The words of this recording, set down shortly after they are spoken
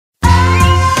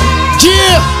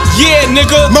Yeah,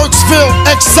 nigga. Merksville,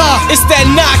 XI. It's that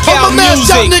knockout I'ma mash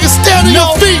music. y'all niggas stand on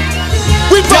your feet.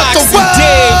 We brought the Dox and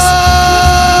Diggs.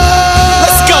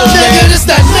 Let's go, nigga, man. it's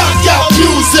that knockout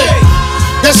music.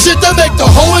 That shit that make the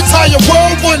whole entire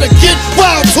world wanna get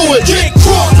wild to it. Get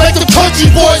crunk. Make the country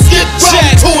boys get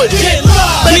wild to it. Get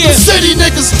live. Make the city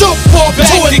niggas dump off to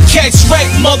Back it. to catch wreck,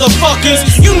 motherfuckers.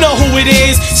 You know who it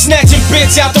is. Snatching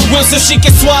bitch out the wheel so she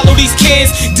can swallow these kids.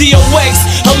 D.O.X,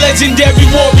 a legendary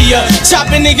warrior.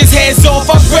 Chopping niggas heads off.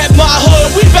 I rep my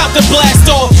hood. We bout to blast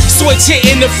off. Switch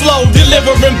hitting the flow.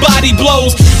 Delivering body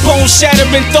blows. Bone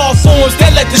shattering thought forms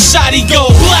that let the shotty go.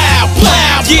 Blow,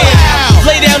 blow, yeah.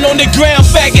 Lay down on the ground,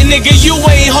 faggot nigga. You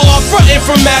ain't hard. Frontin'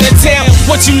 from out of town.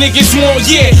 What you niggas want,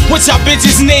 yeah. What y'all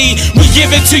bitches need. We give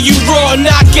it to you raw,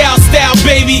 knockout style,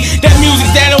 baby. That music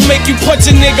that'll make you punch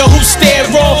a nigga who stare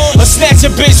wrong. Or snatch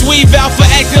a bitch weave out for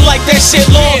acting like that shit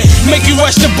long. Make you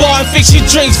rush the bar and fix your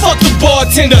drinks. Fuck the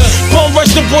bartender. Bum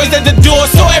rush the boys at the door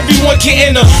so everyone can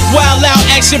enter. Wild out,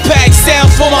 action packed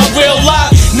sound for my real life.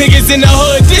 Niggas in the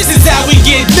hood, this is how we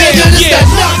get down. Nigga, this that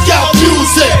knockout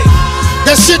music.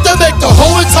 That shit that make the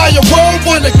whole entire world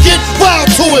wanna get wild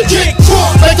to it. Get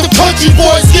crunk. Make the country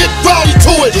boys get rowdy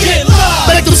to it. Get live.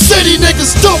 Make them city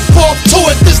niggas dump off to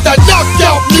it. This that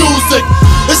knockout music.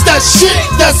 It's that shit,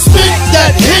 that spit,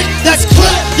 that hit, that's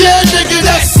clip. Yeah, nigga,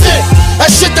 that's it. That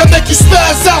shit that make you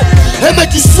spaz out and make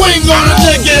you swing on a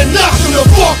nigga and knock him the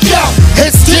fuck out.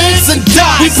 Hits, digs, and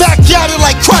dies. We back at it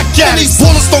like crack at it. These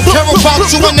bullets don't care about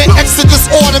you and they exodus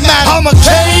automatic. I'm a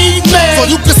caveman, so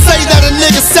you can say that a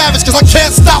nigga savage, cause I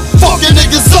can't stop fucking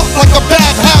niggas up like a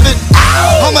bad habit.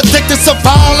 I'm addicted to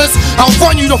violence. I'll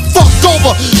run you the fuck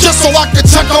over just so I can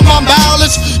check on my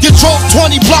mileage. You drove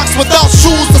 20 blocks without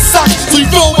shoes or socks, so you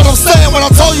feel what I'm saying when I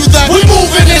tell you that we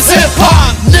moving this hip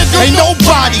hop, nigga. Ain't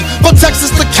nobody but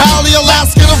Texas to Cali,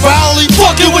 Alaska to Raleigh,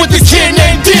 fucking with this kid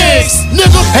named D.O.X,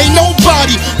 nigga. Ain't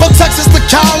nobody but Texas to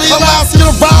Cali, Alaska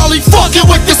to Raleigh, fucking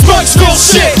with this Merksville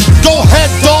shit. Go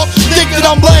ahead, dog, think that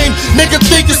I'm lame, nigga.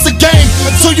 Think it's a game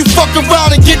until you fuck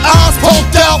around and get eyes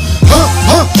poked out.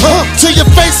 Till your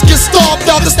face gets stomped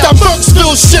out. It's that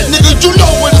Merksville shit, nigga. You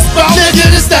know what it's about,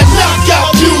 nigga. It's that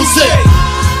knockout music.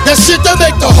 That shit that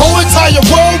make the whole entire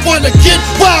world wanna get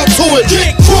wild to it.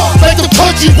 Get crunk. Make them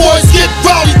country boys get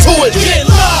rowdy to it. Get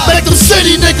live. Make them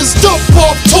city niggas dump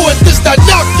off to it. This that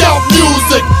knockout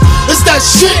music. It's that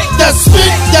shit, that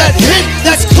spit, that hit,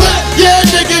 that's clip. Yeah,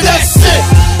 nigga, that's it.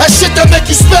 That shit that make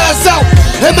you spaz out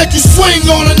and make you swing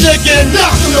on a nigga and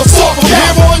knock him the fuck out. From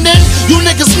here on in, you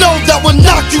niggas know that we'll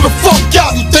knock you the fuck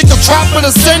out. You think I'm trapping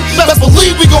a sin? Best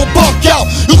believe we gon' buck out.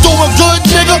 You doing good,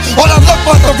 nigga? Or that luck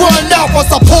about to run out once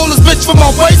I pull this bitch from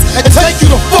my waist and take you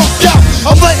the fuck out.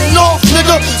 I'm letting off,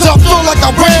 nigga, till I feel like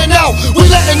I ran out. We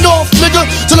letting off, nigga,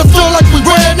 till I feel like we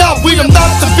ran out. We them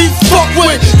not to be fucked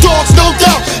with, dogs, no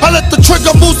doubt. I let the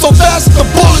trigger move so fast that the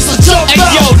bullets will jump out.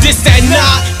 Hey yo, this that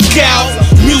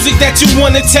knockout music that you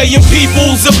wanna tell your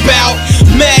peoples about.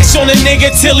 Mash on a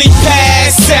nigga till he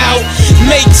pass out.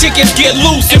 Make chickens get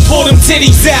loose and pull them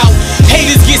titties out.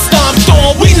 Haters get stomped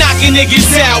on, we knocking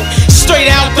niggas out. Straight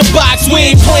out the box,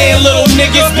 we ain't playing little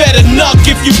niggas. Better knock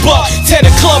if you buck, tear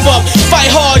the club up.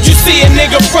 Fight hard, you see a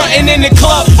nigga frontin' in the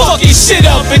club, fucking shit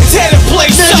up and tear the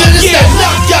place up. It's that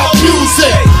knockout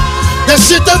music. That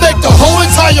shit that make the whole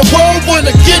entire world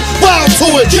wanna get wild to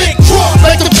it. Get crunk.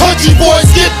 Make them country boys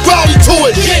get rowdy to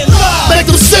it. Get live. Make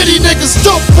them city niggas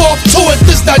dump off to it.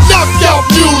 This that knockout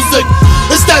music.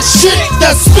 It's that shit,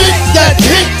 that spit, that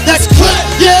hit, that's clip.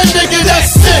 Yeah, nigga,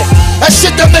 that's it. That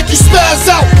shit that make you spaz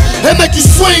out and make you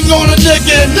swing on a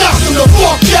nigga and knock him the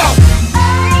fuck out.